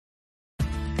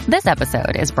This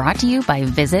episode is brought to you by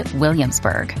Visit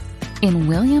Williamsburg. In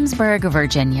Williamsburg,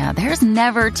 Virginia, there's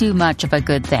never too much of a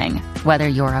good thing. Whether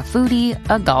you're a foodie,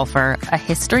 a golfer, a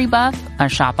history buff, a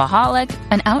shopaholic,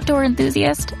 an outdoor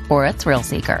enthusiast, or a thrill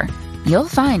seeker, you'll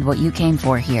find what you came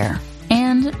for here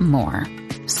and more.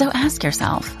 So ask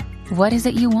yourself, what is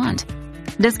it you want?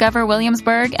 Discover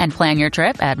Williamsburg and plan your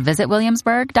trip at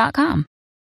visitwilliamsburg.com.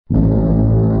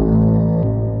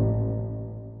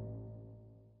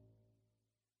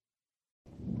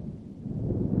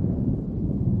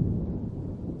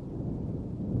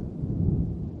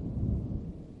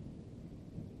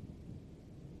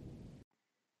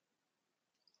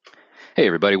 Hey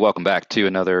everybody, welcome back to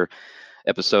another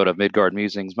episode of Midgard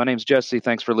Musings. My name's Jesse.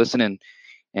 Thanks for listening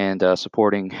and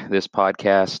supporting this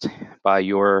podcast by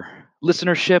your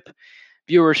listenership,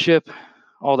 viewership,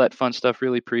 all that fun stuff.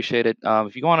 Really appreciate it.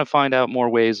 If you want to find out more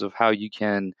ways of how you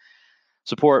can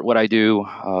support what I do,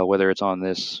 whether it's on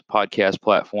this podcast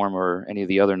platform or any of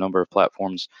the other number of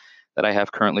platforms that I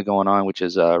have currently going on, which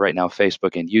is right now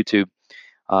Facebook and YouTube,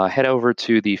 head over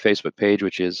to the Facebook page,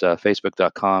 which is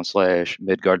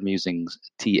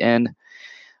facebook.com/MidgardMusingsTN.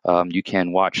 You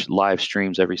can watch live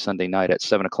streams every Sunday night at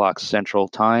 7 o'clock Central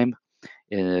Time,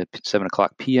 7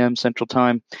 o'clock p.m. Central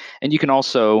Time. And you can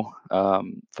also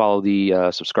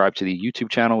subscribe to the YouTube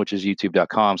channel, which is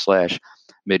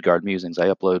youtube.com/MidgardMusings. I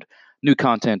upload new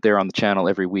content there on the channel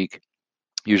every week,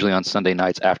 usually on Sunday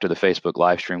nights after the Facebook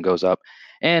live stream goes up.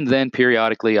 And then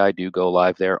periodically I do go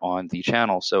live there on the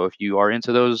channel. So if you are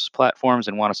into those platforms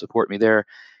and want to support me there,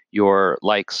 your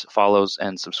likes, follows,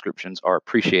 and subscriptions are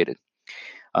appreciated.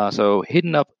 So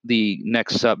hitting up the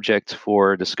next subject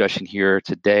for discussion here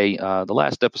today. The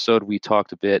last episode we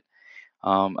talked a bit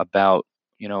about,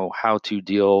 how to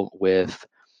deal with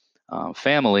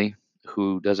family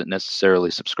who doesn't necessarily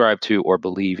subscribe to or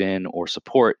believe in or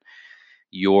support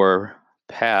your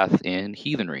path in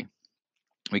heathenry.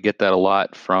 We get that a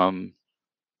lot from,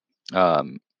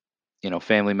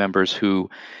 family members who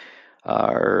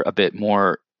are a bit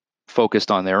more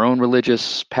focused on their own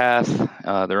religious path,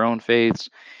 their own faiths,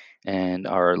 and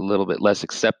are a little bit less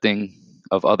accepting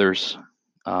of others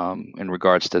in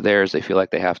regards to theirs. They feel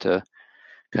like they have to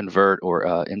convert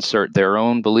or insert their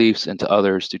own beliefs into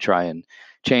others to try and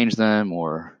change them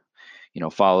or,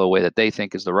 follow a way that they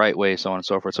think is the right way, so on and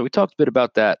so forth. So we talked a bit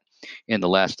about that in the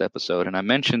last episode, and I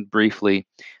mentioned briefly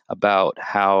about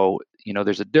how,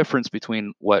 there's a difference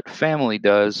between what family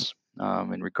does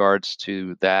in regards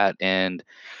to that, and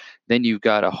then you've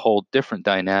got a whole different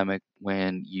dynamic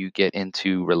when you get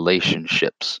into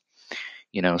relationships.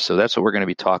 So that's what we're going to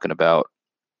be talking about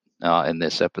in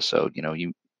this episode.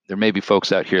 There may be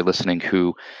folks out here listening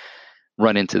who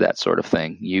run into that sort of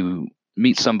thing. You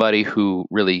meet somebody who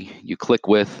really you click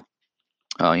with,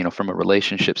 from a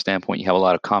relationship standpoint. You have a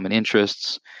lot of common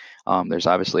interests. There's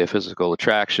obviously a physical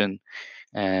attraction.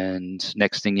 And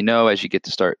next thing you know, as you get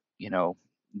to start,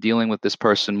 dealing with this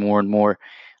person more and more,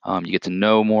 you get to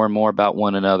know more and more about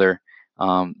one another.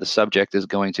 The subject is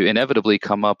going to inevitably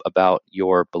come up about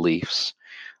your beliefs,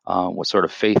 what sort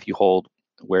of faith you hold,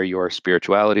 where your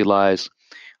spirituality lies.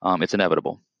 It's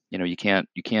inevitable. You can't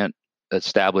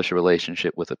establish a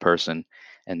relationship with a person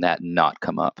and that not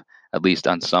come up, at least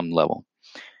on some level.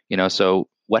 So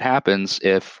what happens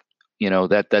if,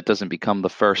 that doesn't become the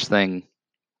first thing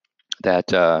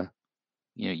that,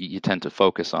 you tend to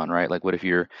focus on, right? Like what if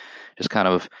you're just kind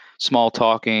of small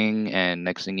talking and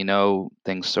next thing you know,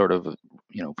 things sort of,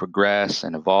 progress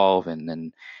and evolve. And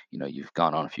then, you've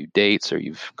gone on a few dates or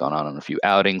you've gone on a few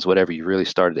outings, whatever, you really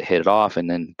started to hit it off. And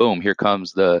then boom, here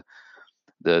comes the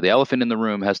elephant in the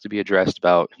room has to be addressed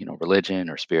about, religion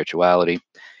or spirituality.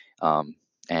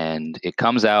 And it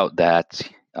comes out that,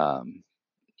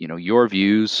 your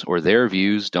views or their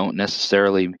views don't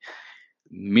necessarily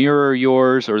mirror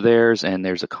yours or theirs, and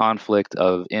there's a conflict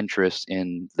of interest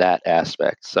in that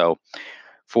aspect. So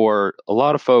for a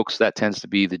lot of folks, that tends to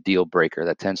be the deal breaker.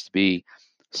 That tends to be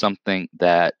something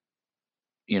that,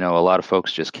 a lot of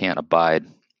folks just can't abide,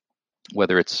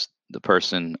 whether it's the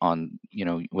person on,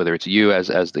 whether it's you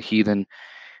as the heathen,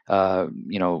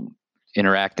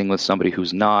 interacting with somebody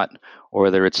who's not, or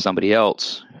whether it's somebody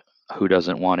else who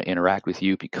doesn't want to interact with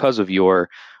you because of your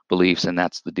beliefs, and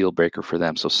that's the deal breaker for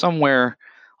them. So somewhere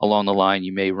along the line,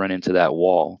 you may run into that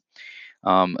wall.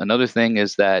 Another thing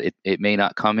is that it may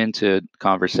not come into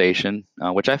conversation,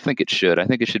 which I think it should. I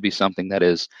think it should be something that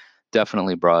is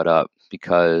definitely brought up,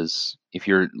 because if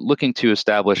you're looking to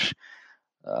establish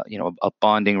a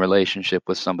bonding relationship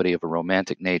with somebody of a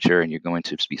romantic nature, and you're going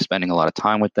to be spending a lot of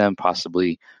time with them,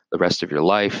 possibly the rest of your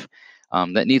life,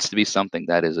 that needs to be something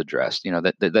that is addressed.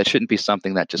 That shouldn't be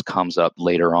something that just comes up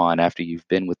later on after you've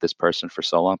been with this person for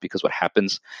so long, because what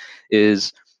happens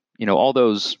is, all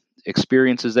those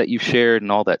experiences that you've shared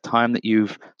and all that time that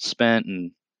you've spent,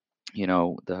 and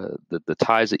the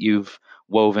ties that you've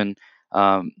woven,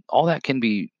 all that can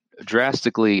be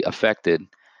drastically affected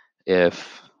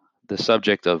if the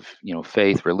subject of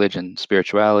faith, religion,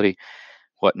 spirituality,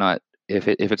 whatnot, if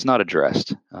it's not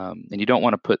addressed, and you don't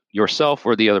want to put yourself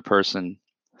or the other person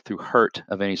through hurt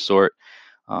of any sort.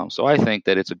 So I think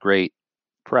that it's a great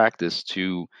practice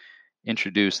to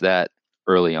introduce that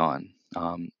early on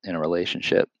in a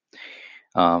relationship.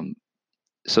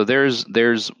 So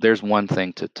there's one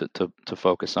thing to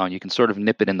focus on. You can sort of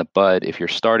nip it in the bud if you're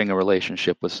starting a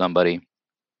relationship with somebody,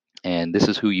 and this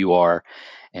is who you are,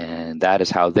 and that is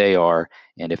how they are.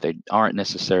 And if they aren't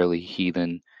necessarily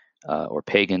heathen or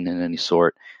pagan in any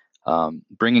sort,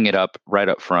 bringing it up right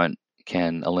up front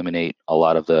can eliminate a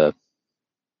lot of the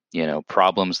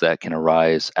problems that can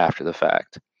arise after the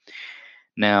fact.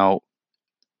 Now,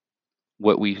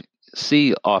 what we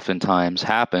see oftentimes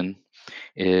happen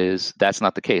is that's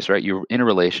not the case, right? You're in a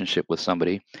relationship with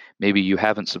somebody. Maybe you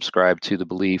haven't subscribed to the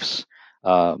beliefs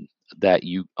that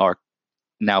you are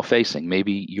now facing.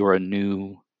 Maybe you're a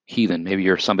new heathen. Maybe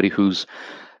you're somebody who's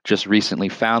just recently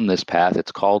found this path.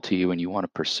 It's called to you and you want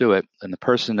to pursue it. And the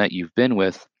person that you've been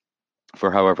with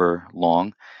for however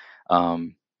long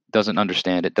doesn't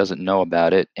understand it, doesn't know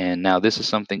about it. And now this is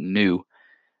something new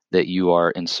that you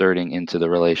are inserting into the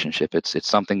relationship. It's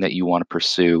something that you want to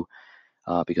pursue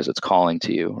because it's calling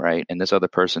to you, right? And this other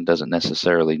person doesn't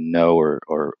necessarily know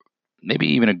or maybe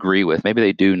even agree with. Maybe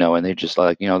they do know, and they're just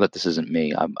like, that this isn't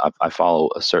me. I follow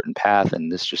a certain path,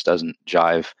 and this just doesn't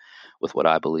jive with what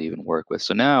I believe and work with.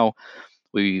 So now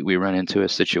we run into a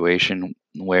situation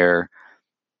where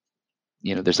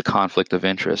there's a conflict of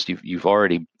interest. You've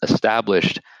already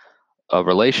established a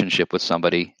relationship with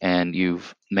somebody, and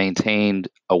you've maintained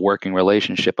a working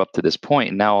relationship up to this point,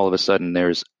 and now all of a sudden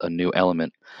there's a new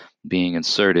element being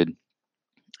inserted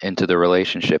into the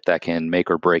relationship that can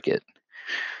make or break it.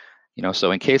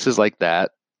 So in cases like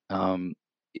that,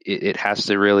 it has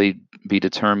to really be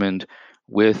determined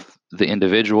with the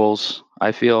individuals,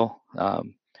 I feel.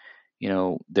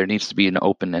 There needs to be an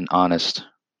open and honest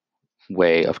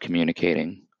way of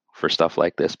communicating for stuff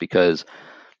like this, because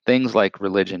things like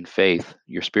religion, faith,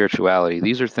 your spirituality,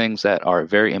 these are things that are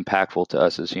very impactful to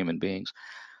us as human beings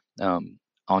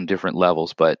on different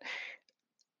levels, but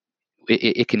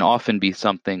it can often be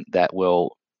something that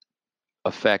will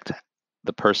affect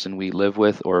the person we live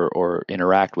with or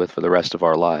interact with for the rest of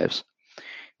our lives.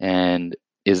 And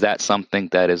is that something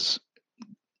that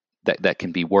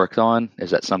can be worked on?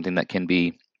 Is that something that can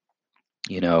be,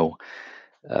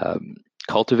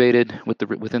 cultivated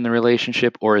within the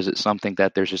relationship, or is it something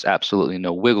that there's just absolutely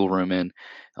no wiggle room in?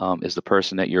 Is the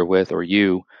person that you're with or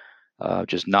you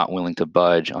just not willing to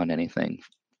budge on anything?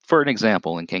 For an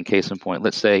example, in case in point,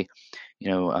 let's say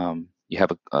you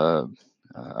have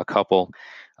a couple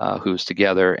who's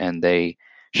together and they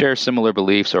share similar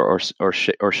beliefs or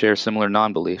share similar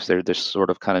non-beliefs. They're sort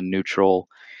of kind of neutral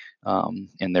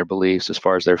in their beliefs as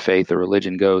far as their faith or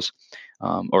religion goes.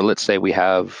 Or let's say we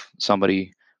have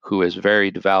somebody who is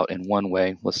very devout in one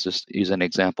way. Let's just use an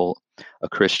example, a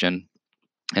Christian,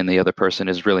 and the other person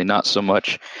is really not so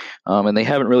much, and they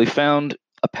haven't really found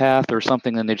a path or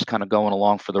something, and they're just kind of going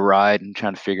along for the ride and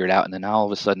trying to figure it out. And then all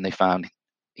of a sudden they found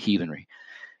heathenry.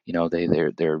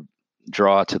 They're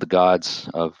draw to the gods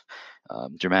of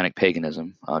Germanic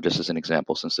paganism, just as an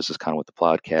example, since this is kind of what the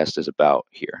podcast is about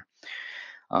here.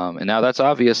 And now that's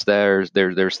obvious. There's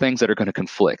things that are going to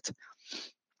conflict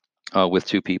with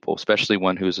two people, especially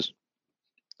one who's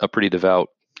a pretty devout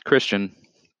Christian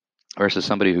versus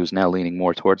somebody who's now leaning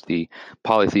more towards the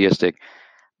polytheistic,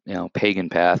 pagan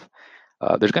path.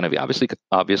 There's going to be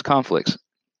obvious conflicts.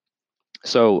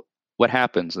 So what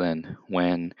happens then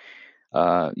when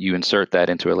you insert that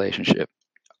into a relationship?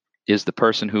 Is the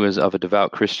person who is of a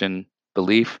devout Christian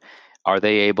belief, are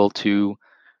they able to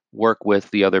work with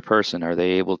the other person? Are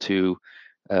they able to?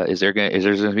 Is there going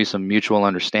to be some mutual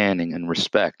understanding and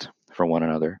respect for one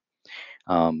another?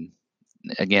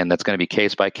 Again, that's going to be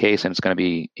case by case, and it's going to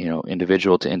be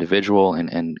individual to individual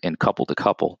and couple to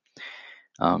couple,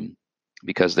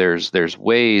 because there's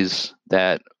ways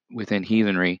that within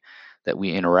heathenry that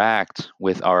we interact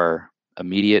with our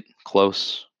immediate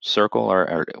close circle,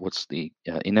 or what's the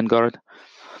innengard,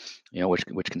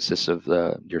 which consists of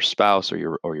your spouse or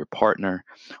your partner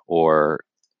or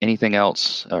anything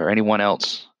else or anyone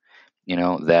else,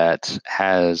 that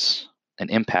has an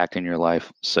impact in your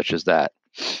life, such as that.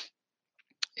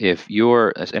 if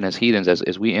you're, and as heathens,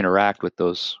 as we interact with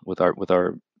those, with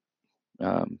our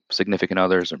significant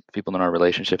others or people in our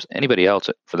relationships, anybody else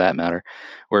for that matter,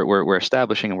 we're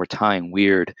establishing and we're tying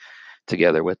weird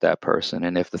together with that person.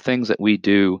 And if the things that we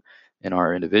do in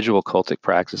our individual cultic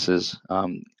practices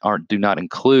do not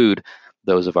include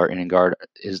those of our inner guard,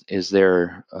 is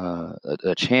there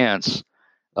a chance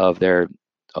of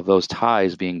those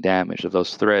ties being damaged, of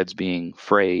those threads being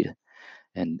frayed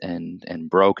and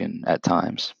broken at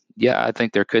times? Yeah, I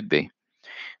think there could be.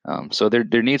 So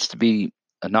there needs to be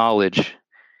a knowledge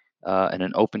and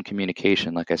an open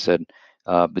communication, like I said,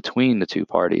 between the two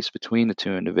parties, between the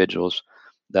two individuals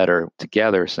that are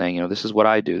together, saying, this is what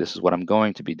I do, this is what I'm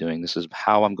going to be doing, this is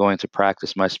how I'm going to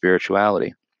practice my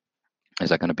spirituality. Is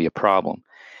that going to be a problem?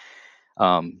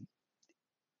 And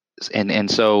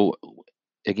so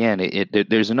again,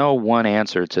 there's no one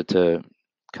answer to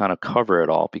kind of cover it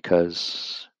all,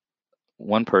 because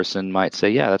one person might say,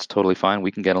 yeah, that's totally fine,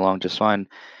 we can get along just fine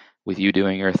with you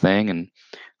doing your thing, and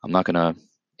I'm not going to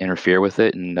interfere with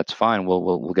it, and that's fine.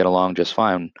 We'll get along just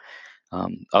fine.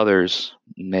 Others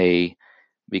may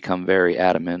become very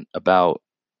adamant about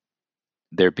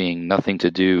there being nothing to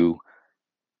do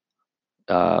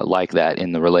like that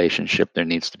in the relationship. There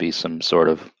needs to be some sort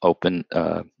of open,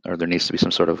 or there needs to be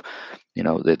some sort of,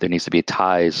 there needs to be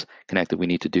ties connected. We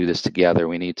need to do this together.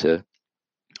 We need to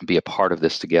be a part of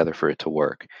this together for it to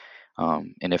work.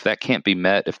 And if that can't be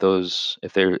met, if there's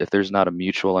not a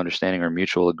mutual understanding or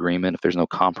mutual agreement, if there's no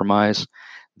compromise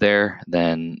there,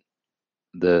 then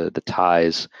the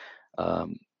ties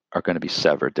are going to be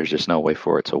severed. There's just no way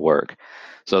for it to work.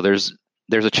 So there's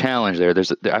a challenge there.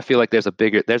 I feel like there's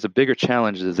a bigger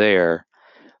challenge there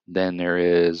than there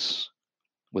is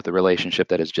with a relationship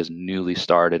that is just newly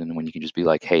started, and when you can just be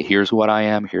like, hey, here's what I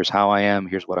am, here's how I am,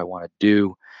 here's what I want to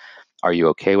do. Are you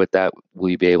okay with that? Will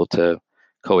you be able to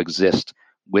coexist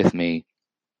with me,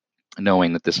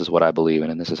 knowing that this is what I believe in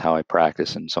and this is how I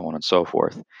practice, and so on and so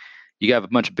forth? You have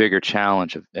a much bigger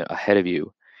challenge ahead of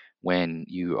you when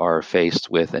you are faced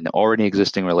with an already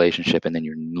existing relationship, and then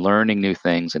you're learning new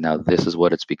things, and now this is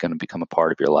what it's going to become a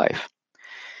part of your life.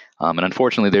 And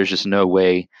unfortunately, there's just no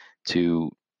way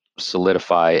to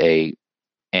solidify a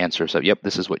answer. So, yep,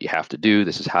 this is what you have to do.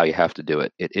 This is how you have to do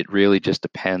it. It really just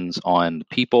depends on the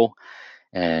people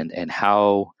and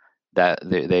how that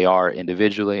they are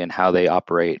individually, and how they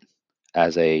operate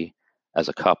as a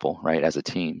couple, right, as a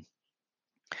team.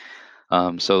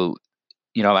 So,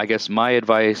 I guess my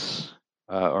advice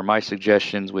or my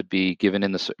suggestions would be,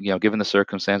 given the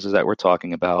circumstances that we're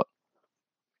talking about,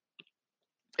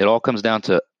 it all comes down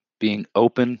to being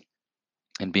open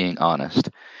and being honest.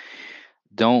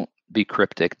 Don't be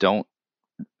cryptic. Don't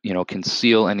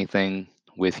conceal anything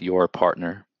with your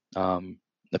partner.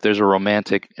 If there's a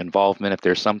romantic involvement, if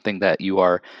there's something that you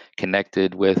are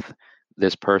connected with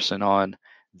this person on,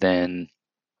 then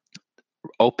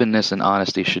openness and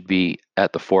honesty should be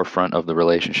at the forefront of the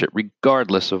relationship,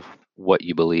 regardless of what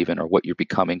you believe in or what you're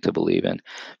becoming to believe in.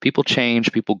 People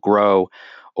change, people grow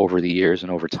over the years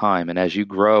and over time. And as you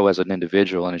grow as an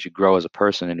individual and as you grow as a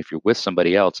person, and if you're with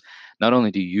somebody else, not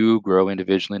only do you grow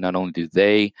individually, not only do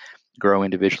they grow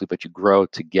individually, but you grow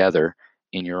together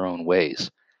in your own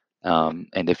ways.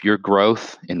 And if your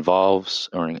growth involves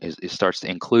or it starts to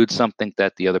include something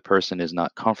that the other person is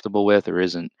not comfortable with or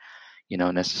isn't,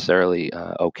 necessarily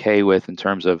okay with in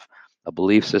terms of a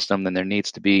belief system, then there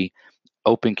needs to be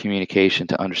open communication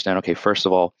to understand, okay, first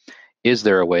of all, is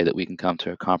there a way that we can come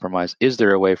to a compromise? Is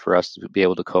there a way for us to be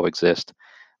able to coexist?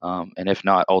 And if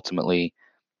not, ultimately,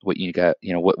 what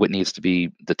what needs to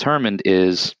be determined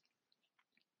is,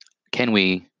 can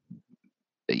we,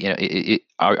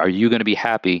 are you going to be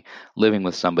happy living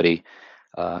with somebody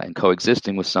and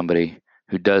coexisting with somebody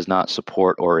who does not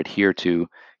support or adhere to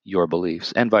your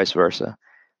beliefs, and vice versa?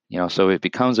 So it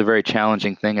becomes a very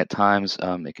challenging thing at times.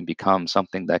 It can become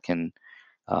something that can,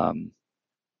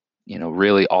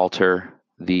 really alter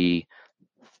the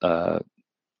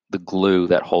glue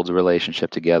that holds a relationship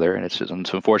together. And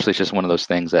unfortunately, it's just one of those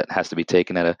things that has to be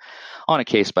taken on a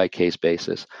case by case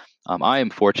basis. I am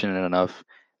fortunate enough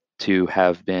to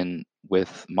have been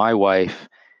with my wife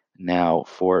now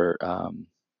for,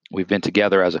 we've been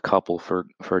together as a couple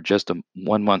for just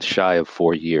 1 month shy of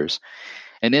 4 years.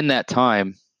 And in that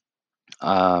time,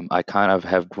 I kind of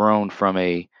have grown from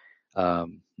a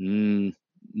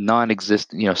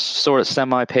non-existent, sort of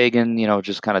semi-pagan,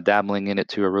 just kind of dabbling in it,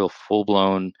 to a real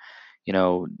full-blown,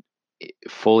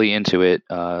 fully into it,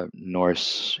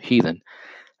 Norse heathen.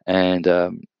 And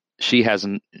she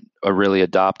hasn't really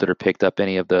adopted or picked up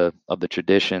any of the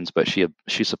traditions, but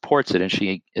she supports it, and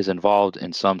she is involved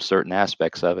in some certain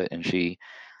aspects of it, and she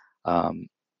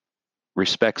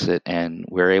respects it, and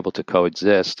we're able to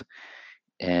coexist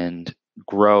and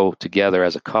grow together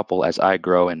as a couple as I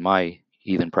grow in my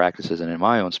heathen practices and in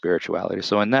my own spirituality.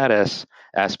 So in that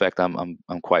aspect, I'm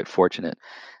quite fortunate.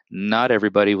 Not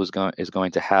everybody is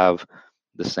going to have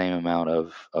the same amount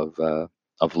of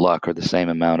luck, or the same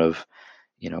amount of,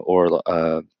 or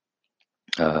the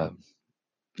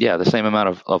same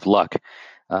amount of luck,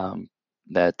 um,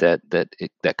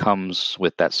 that comes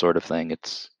with that sort of thing.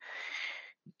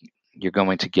 You're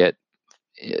going to get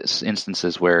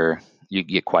instances where you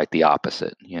get quite the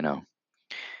opposite,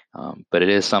 but it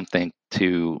is something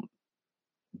to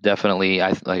definitely,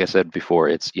 like I said before,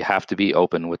 you have to be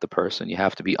open with the person. You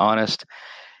have to be honest.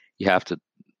 You have to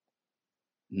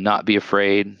not be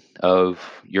afraid of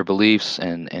your beliefs,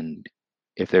 and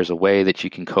if there's a way that you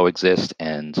can coexist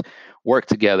and work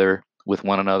together with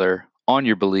one another on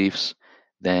your beliefs,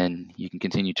 then you can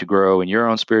continue to grow in your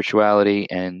own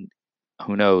spirituality. And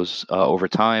who knows, over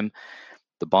time,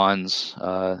 the bonds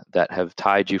that have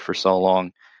tied you for so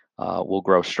long will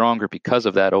grow stronger because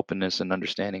of that openness and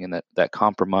understanding, and that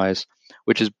compromise,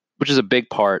 which is a big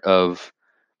part of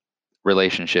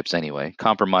relationships anyway.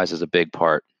 Compromise is a big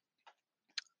part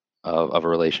of a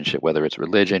relationship, whether it's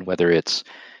religion, whether it's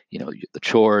the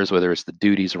chores, whether it's the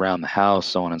duties around the house,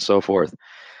 so on and so forth.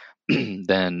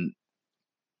 Then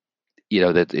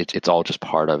that it's all just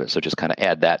part of it. So just kind of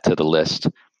add that to the list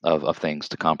of things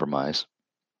to compromise.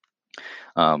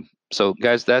 So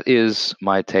guys, that is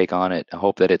my take on it. I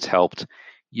hope that it's helped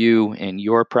you in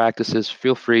your practices.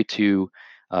 Feel free to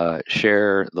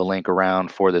share the link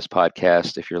around for this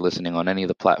podcast if you're listening on any of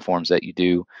the platforms that you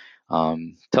do.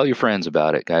 Tell your friends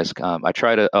about it, guys. I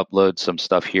try to upload some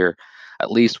stuff here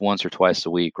at least once or twice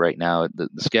a week. Right now, the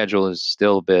schedule is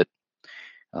still a bit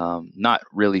not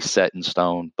really set in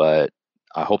stone, but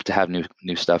I hope to have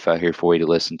new stuff out here for you to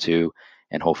listen to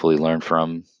and hopefully learn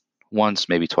from once,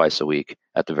 maybe twice a week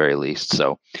at the very least.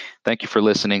 So thank you for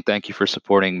listening. Thank you for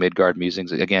supporting Midgard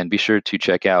Musings. Again, be sure to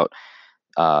check out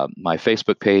my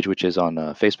Facebook page, which is on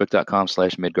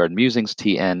facebook.com/Midgard Musings,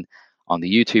 TN, on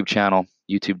the YouTube channel,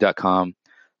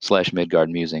 youtube.com/Midgard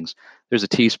Musings. There's a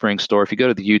Teespring store. If you go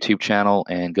to the YouTube channel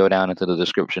and go down into the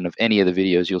description of any of the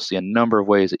videos, you'll see a number of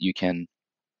ways that you can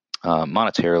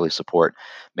monetarily support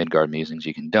Midgard Musings.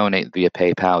 You can donate via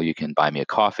PayPal. You can buy me a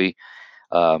coffee,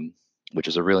 which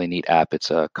is a really neat app. It's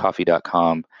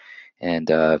coffee.com and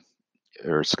or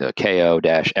it's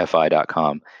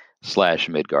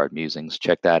ko-fi.com/Midgard Musings.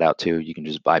 Check that out too. You can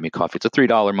just buy me coffee. It's a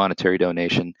 $3 monetary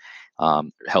donation.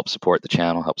 Help support the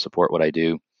channel, help support what I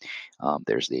do.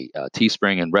 There's the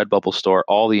Teespring and Redbubble store.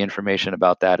 All the information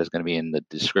about that is going to be in the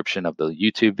description of the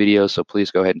YouTube video. So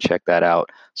please go ahead and check that out.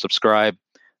 Subscribe,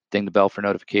 ding the bell for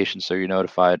notifications so you're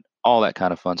notified. All that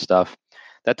kind of fun stuff.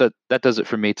 That does it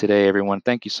for me today, everyone.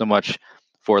 Thank you so much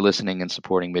for listening and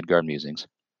supporting Midgard Musings.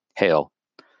 Hail.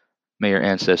 May your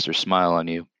ancestors smile on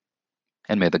you,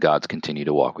 and may the gods continue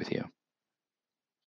to walk with you.